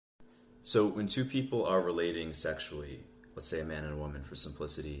So when two people are relating sexually, let's say a man and a woman for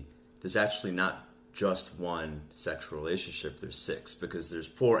simplicity, there's actually not just one sexual relationship, there's six, because there's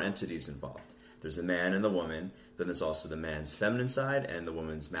four entities involved. There's the man and the woman, then there's also the man's feminine side and the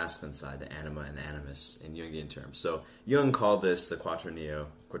woman's masculine side, the anima and the animus in Jungian terms. So Jung called this the quaternio,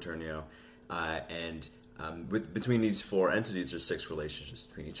 between these four entities, there's six relationships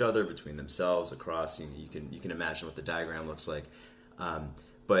between each other, between themselves, across. You can imagine what the diagram looks like.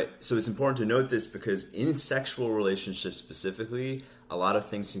 So it's important to note this because in sexual relationships specifically, a lot of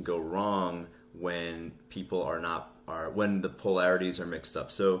things can go wrong when people when the polarities are mixed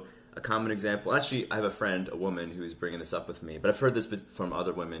up. So a common example, actually, I have a friend, a woman, who is bringing this up with me, but I've heard this from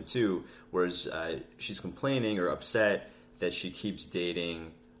other women too, where she's complaining or upset that she keeps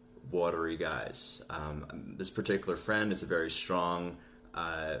dating watery guys. This particular friend is a very strong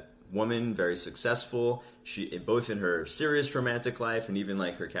woman, very successful. She, both in her serious romantic life and even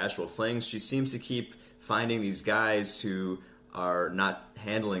like her casual flings, she seems to keep finding these guys who are not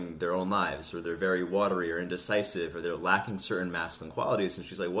handling their own lives, or they're very watery or indecisive, or they're lacking certain masculine qualities. And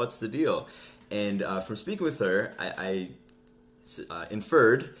she's like, what's the deal? And from speaking with her, I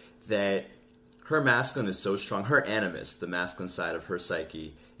inferred that her masculine is so strong, her animus, the masculine side of her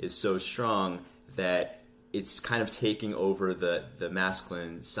psyche, is so strong that it's kind of taking over the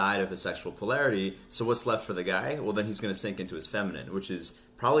masculine side of the sexual polarity. So what's left for the guy? Well, then he's going to sink into his feminine, which is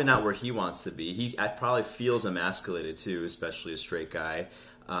probably not where he wants to be. He probably feels emasculated too, especially a straight guy.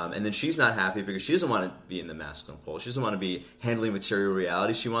 And then she's not happy because she doesn't want to be in the masculine pole. She doesn't want to be handling material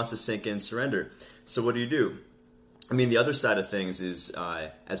reality. She wants to sink in, surrender. So what do? I mean, the other side of things is,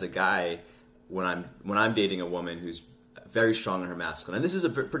 as a guy, when I'm dating a woman who's very strong in her masculine, and this is a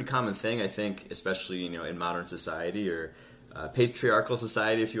pretty common thing, I think, especially in modern society or patriarchal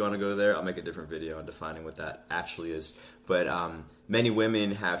society. If you want to go there, I'll make a different video on defining what that actually is. But many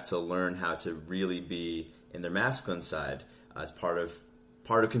women have to learn how to really be in their masculine side as part of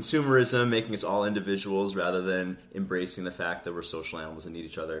consumerism, making us all individuals rather than embracing the fact that we're social animals and need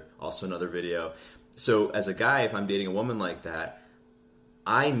each other. Also another video. So as a guy, if I'm dating a woman like that,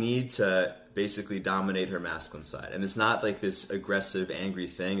 I need to basically dominate her masculine side. And it's not like this aggressive, angry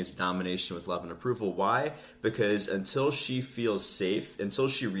thing. It's domination with love and approval. Why? Because until she feels safe, until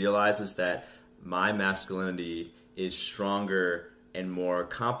she realizes that my masculinity is stronger and more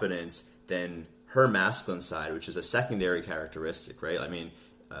competent than her masculine side, which is a secondary characteristic, right? I mean,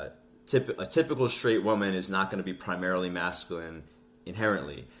 a typical straight woman is not going to be primarily masculine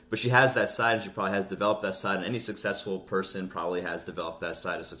inherently, but she has that side, and she probably has developed that side, and any successful person probably has developed that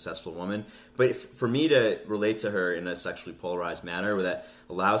side, a successful woman. But for me to relate to her in a sexually polarized manner where that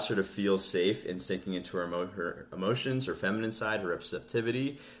allows her to feel safe in sinking into her emotions, her feminine side, her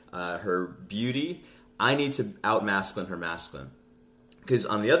receptivity, her beauty, I need to out-masculine her masculine. Because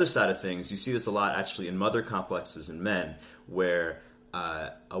on the other side of things, you see this a lot actually in mother complexes in men, where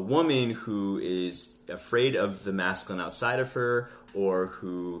a woman who is afraid of the masculine outside of her, or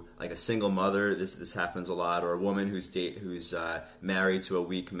who, like a single mother, this happens a lot, or a woman who's married to a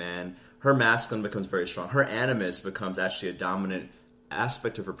weak man, her masculine becomes very strong. Her animus becomes actually a dominant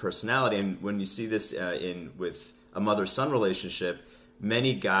aspect of her personality. And when you see this with a mother-son relationship,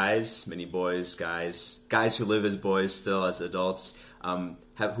 many guys, many boys, guys who live as boys still as adults, who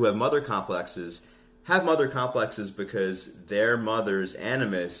have mother complexes because their mother's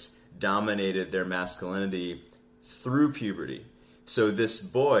animus dominated their masculinity through puberty. So this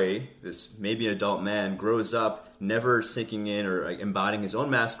boy, this maybe an adult man, grows up never sinking in or embodying his own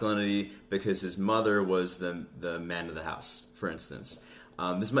masculinity because his mother was the man of the house, for instance.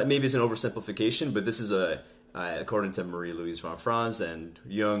 This maybe is an oversimplification, but this is according to Marie-Louise von Franz and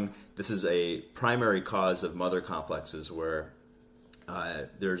Jung, this is a primary cause of mother complexes where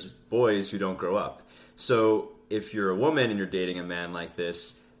there's boys who don't grow up. So if you're a woman and you're dating a man like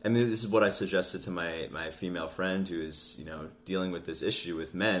this, I mean, this is what I suggested to my female friend who is, dealing with this issue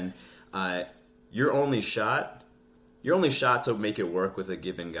with men. Your only shot to make it work with a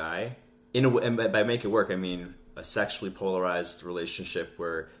given guy, and by make it work, I mean a sexually polarized relationship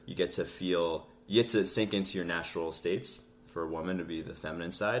where you get to sink into your natural states. For a woman to be the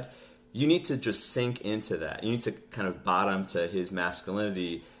feminine side, you need to just sink into that. You need to kind of bottom to his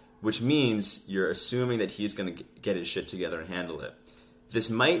masculinity, which means you're assuming that he's going to get his shit together and handle it. This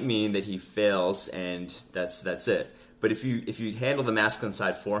might mean that he fails and that's it. But if you handle the masculine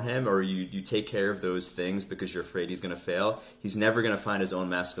side for him, or you take care of those things because you're afraid he's going to fail, he's never going to find his own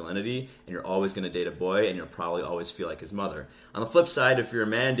masculinity, and you're always going to date a boy, and you'll probably always feel like his mother. On the flip side, if you're a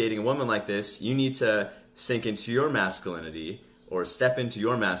man dating a woman like this, you need to sink into your masculinity or step into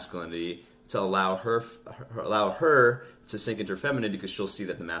your masculinity to allow her to sink into her femininity, because she'll see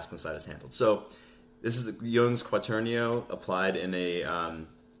that the masculine side is handled. So this is Jung's quaternio applied in a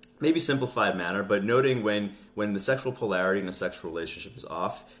maybe simplified manner, but noting when the sexual polarity in a sexual relationship is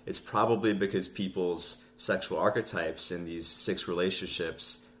off, it's probably because people's sexual archetypes in these 6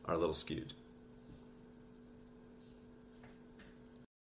 relationships are a little skewed.